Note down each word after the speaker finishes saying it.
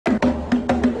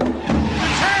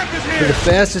For the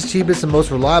fastest, cheapest, and most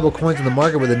reliable coins in the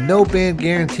market with a no-ban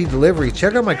guaranteed delivery,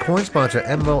 check out my coin sponsor,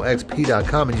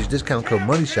 moxp.com, and use discount code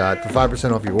MONEYSHOT for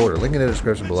 5% off your order. Link in the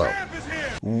description below.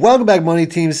 Welcome back, Money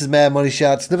Team. This is Mad Money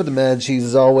Shot. Sniff of the Mad Cheese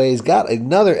as always. Got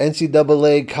another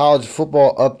NCAA college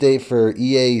football update for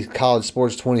EA College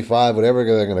Sports 25, whatever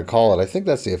they're going to call it. I think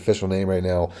that's the official name right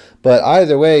now. But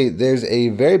either way, there's a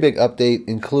very big update,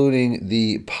 including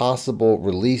the possible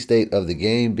release date of the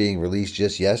game being released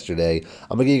just yesterday.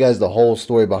 I'm going to give you guys the whole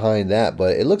story behind that,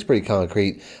 but it looks pretty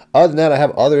concrete. Other than that, I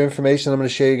have other information. I'm going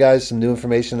to show you guys some new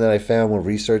information that I found when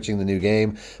researching the new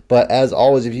game. But as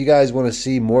always, if you guys want to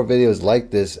see more videos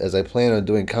like this, as I plan on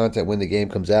doing content when the game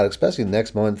comes out, especially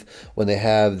next month when they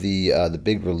have the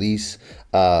big release,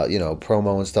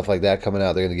 promo and stuff like that coming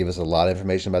out, they're going to give us a lot of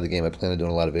information about the game. I plan on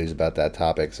doing a lot of videos about that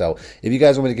topic. So if you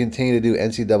guys want me to continue to do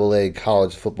NCAA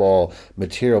college football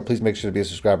material, please make sure to be a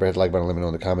subscriber, hit the like button, let me know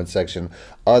in the comment section.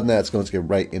 Other than that, let's get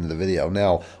right into the video.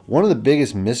 Now, one of the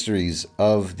biggest mysteries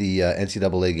of the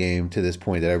NCAA game to this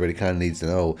point that everybody kind of needs to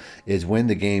know is when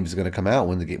the game is going to come out.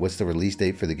 What's the release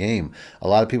date for the game? A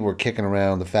lot of people were kicking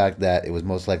around the fact that it was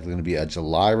most likely going to be a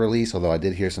July release, although I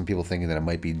did hear some people thinking that it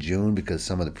might be June because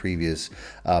some of the previous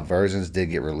versions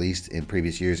did get released in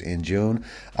previous years in June.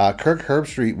 Kirk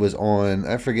Herbstreit was on,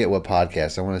 I forget what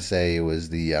podcast. I want to say it was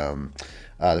the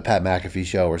Pat McAfee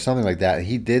show or something like that. And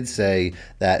he did say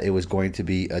that it was going to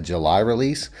be a July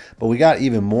release, but we got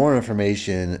even more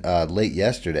information late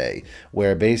yesterday,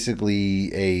 where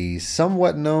basically a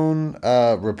somewhat known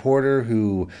reporter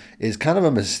who is kind of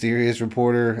a mysterious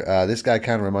reporter. This guy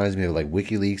kind of reminds me of like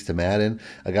WikiLeaks to Madden,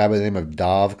 a guy by the name of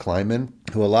Dov Kleiman,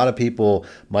 who a lot of people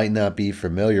might not be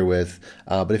familiar with.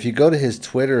 But if you go to his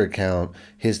Twitter account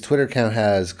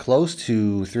has close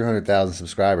to 300,000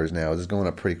 subscribers now. It's going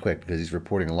up pretty quick because he's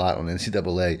reporting a lot on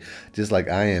NCAA, just like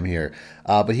I am here.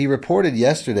 But he reported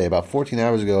yesterday, about 14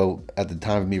 hours ago at the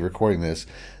time of me recording this,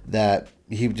 that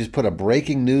he just put a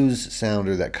breaking news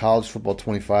sounder that College Football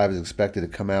 25 is expected to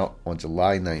come out on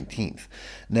July 19th.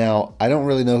 Now, I don't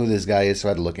really know who this guy is, so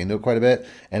I had to look into it quite a bit,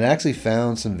 and I actually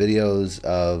found some videos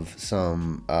of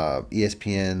some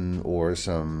ESPN or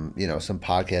some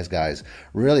podcast guys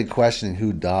really questioning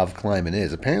who Dov Kleiman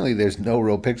is. Apparently, there's no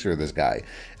real picture of this guy.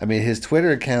 I mean, his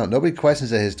Twitter account, nobody questions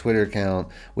that his Twitter account,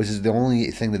 which is the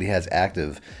only thing that he has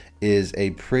active, is a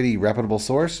pretty reputable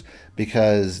source,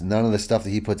 because none of the stuff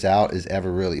that he puts out is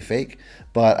ever really fake.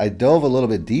 But I dove a little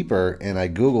bit deeper and I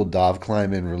Googled Dov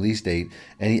Kleiman release date,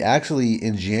 and he actually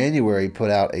in January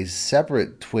put out a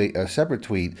separate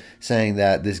tweet saying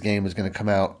that this game was going to come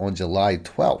out on July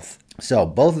 12th. So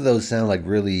both of those sound like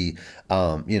really,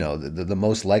 the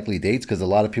most likely dates, because a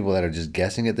lot of people that are just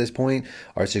guessing at this point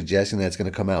are suggesting that it's going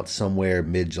to come out somewhere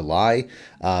mid-July,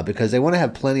 because they want to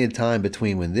have plenty of time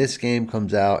between when this game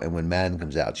comes out and when Madden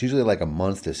comes out. It's usually like a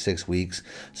month to 6 weeks,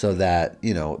 so that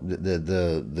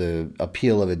the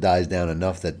appeal of it dies down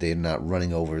enough that they're not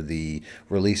running over the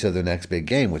release of their next big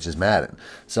game, which is Madden.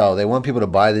 So they want people to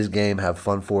buy this game, have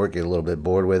fun for it, get a little bit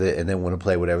bored with it, and then want to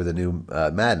play whatever the new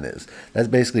Madden is. That's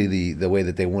basically the way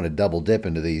that they want to double dip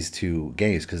into these two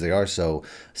games, because they are so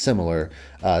similar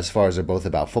as far as they're both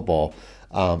about football,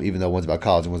 even though one's about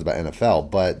college and one's about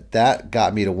NFL. But that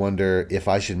got me to wonder if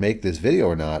I should make this video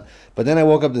or not. But then I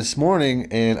woke up this morning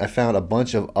and I found a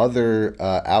bunch of other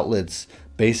outlets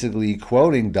basically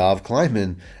quoting Dov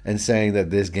Kleiman and saying that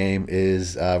this game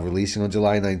is releasing on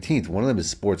July 19th. One of them is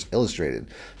Sports Illustrated.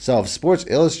 So if Sports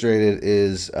Illustrated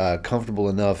is comfortable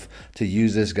enough to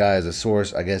use this guy as a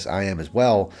source, I guess I am as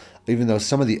well, even though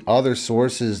some of the other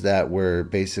sources that were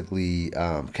basically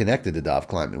connected to Dov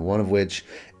Kleiman, one of which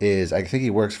is, I think he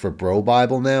works for Bro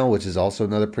Bible now, which is also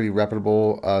another pretty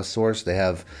reputable source. They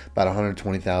have about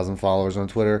 120,000 followers on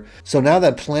Twitter. So now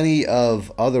that plenty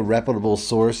of other reputable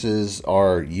sources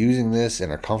are using this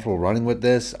and are comfortable running with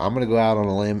this, I'm going to go out on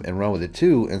a limb and run with it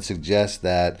too and suggest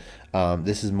that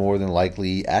this is more than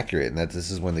likely accurate and that this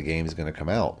is when the game is going to come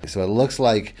out. So it looks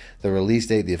like the release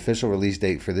date, the official release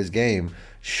date for this game,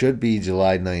 should be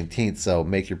July 19th, so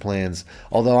make your plans.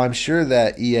 Although I'm sure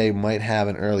that EA might have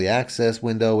an early access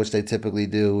window, which they typically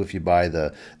do if you buy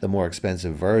the more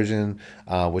expensive version,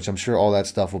 which I'm sure all that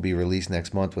stuff will be released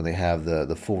next month when they have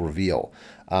the full reveal.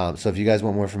 So if you guys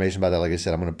want more information about that, like I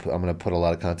said, I'm gonna put a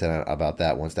lot of content out about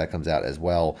that once that comes out as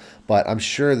well. But I'm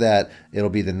sure that it'll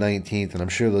be the 19th, and I'm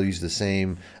sure they'll use the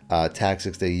same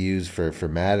tactics they use for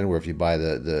Madden, where if you buy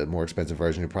the more expensive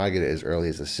version, you probably get it as early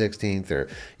as the 16th, or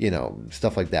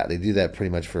stuff like that. They do that pretty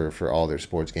much for all their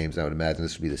sports games. I would imagine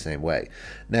this would be the same way.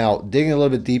 Now, digging a little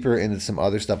bit deeper into some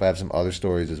other stuff, I have some other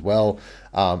stories as well.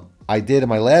 I did in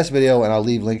my last video, and I'll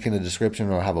leave link in the description,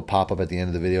 or I'll have a pop-up at the end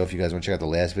of the video if you guys want to check out the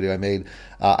last video I made.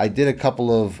 I did a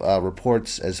couple of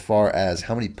reports as far as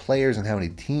how many players and how many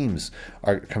teams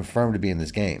are confirmed to be in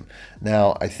this game.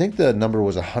 Now, I think the number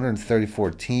was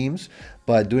 134 teams,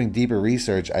 but doing deeper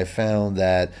research, I found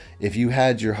that if you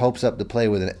had your hopes up to play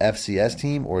with an FCS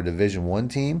team or a Division I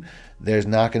team, there's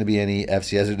not going to be any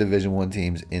FCS or Division I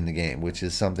teams in the game, which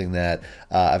is something that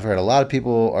I've heard a lot of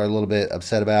people are a little bit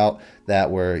upset about, that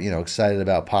were, excited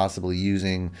about possibly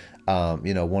using,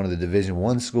 one of the Division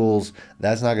I schools.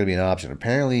 That's not going to be an option.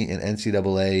 Apparently, in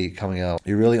NCAA coming out,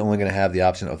 you're really only going to have the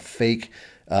option of fake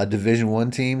Division I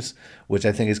teams, which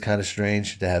I think is kind of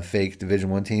strange to have fake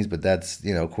Division I teams, but that's,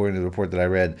 according to the report that I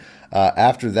read.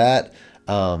 After that,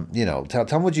 tell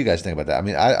me what you guys think about that.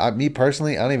 I mean, me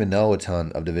personally, I don't even know a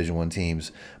ton of Division I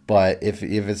teams, but if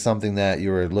it's something that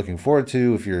you're looking forward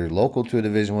to, if you're local to a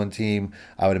Division I team,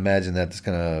 I would imagine that's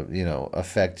going to,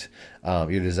 affect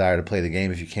your desire to play the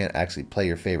game if you can't actually play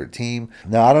your favorite team.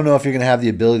 Now, I don't know if you're going to have the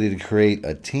ability to create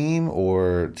a team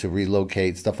or to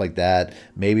relocate, stuff like that.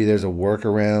 Maybe there's a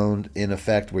workaround in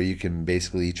effect where you can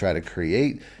basically try to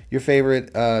create your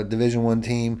favorite Division I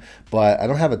team, but I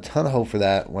don't have a ton of hope for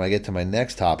that when I get to my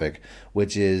next topic,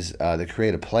 which is the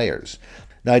creative players.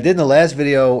 Now, I did in the last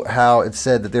video how it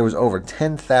said that there was over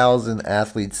 10,000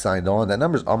 athletes signed on. That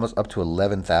number is almost up to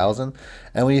 11,000.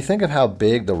 And when you think of how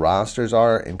big the rosters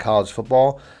are in college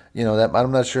football, that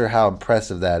I'm not sure how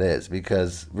impressive that is,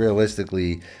 because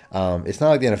realistically, it's not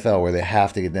like the NFL where they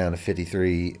have to get down to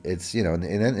 53. It's,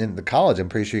 in the college, I'm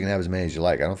pretty sure you can have as many as you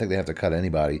like. I don't think they have to cut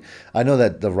anybody. I know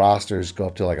that the rosters go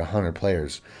up to like 100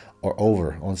 players or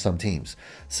over on some teams.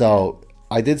 So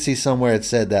I did see somewhere it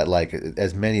said that like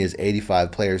as many as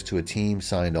 85 players to a team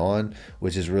signed on,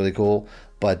 which is really cool.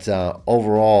 But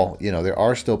overall, there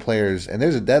are still players, and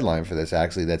there's a deadline for this,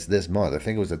 actually, that's this month. I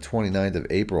think it was the 29th of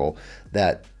April,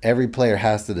 that every player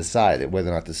has to decide whether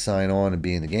or not to sign on and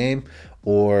be in the game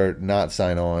or not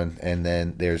sign on, and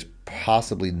then there's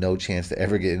possibly no chance to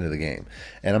ever get into the game.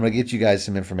 And I'm going to get you guys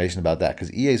some information about that,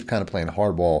 because EA is kind of playing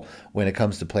hardball when it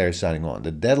comes to players signing on.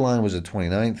 The deadline was the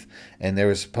 29th, and there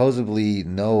was supposedly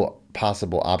no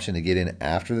possible option to get in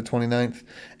after the 29th.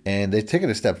 And they took it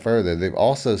a step further. They've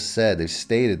also said, they've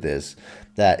stated this,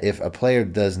 that if a player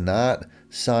does not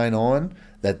sign on,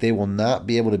 that they will not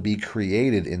be able to be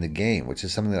created in the game, which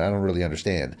is something that I don't really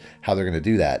understand how they're going to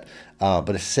do that. But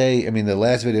the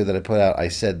last video that I put out, I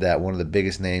said that one of the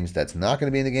biggest names that's not going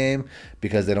to be in the game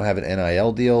because they don't have an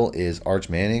NIL deal is Arch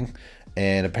Manning.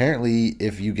 And apparently,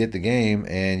 if you get the game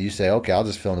and you say, okay, I'll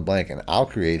just fill in the blank and I'll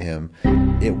create him,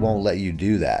 it won't let you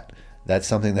do that. That's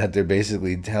something that they're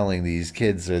basically telling these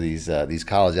kids or these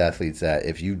college athletes, that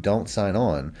if you don't sign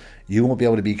on, you won't be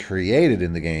able to be created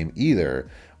in the game either,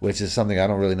 which is something I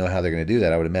don't really know how they're going to do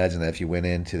that. I would imagine that if you went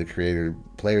into the creator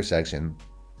player section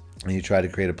and you try to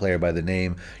create a player by the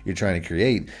name you're trying to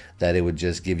create, that it would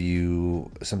just give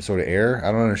you some sort of error.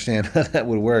 I don't understand how that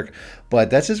would work, but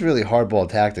that's just really hardball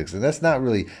tactics, and that's not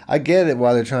really. I get it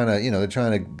why they're trying to, they're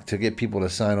trying to get people to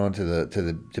sign on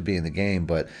to be in the game,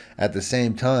 but at the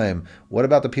same time, what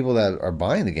about the people that are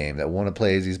buying the game that want to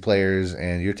play as these players,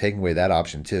 and you're taking away that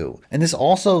option too? And this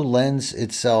also lends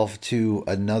itself to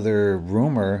another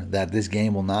rumor that this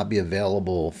game will not be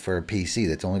available for PC.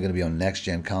 That's only going to be on next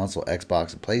gen console,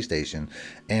 Xbox, and PlayStation.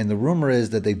 And the rumor is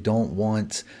that they don't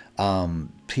want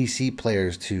PC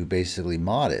players to basically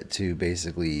mod it, to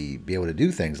basically be able to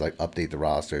do things like update the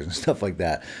rosters and stuff like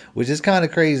that, which is kind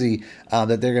of crazy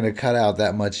that they're going to cut out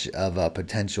that much of a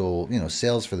potential,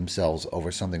 sales for themselves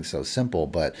over something so simple.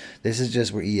 But this is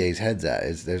just where EA's head's at.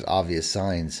 There's obvious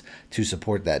signs to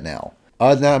support that now.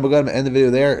 Now I'm going to end the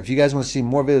video there. If you guys want to see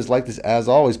more videos like this, as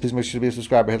always, please make sure to be a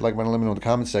subscriber. Hit the like button, let me know in the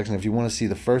comments section. If you want to see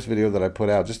the first video that I put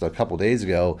out just a couple days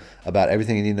ago about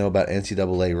everything you need to know about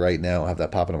NCAA right now, I'll have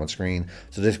that popping up on screen.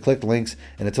 So just click the links.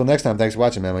 And until next time, thanks for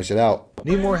watching, man. My shit out.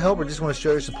 Need more help or just want to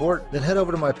show your support? Then head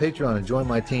over to my Patreon and join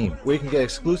my team, where you can get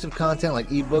exclusive content like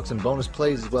ebooks and bonus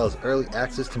plays, as well as early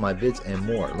access to my vids and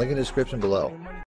more. Link in the description below.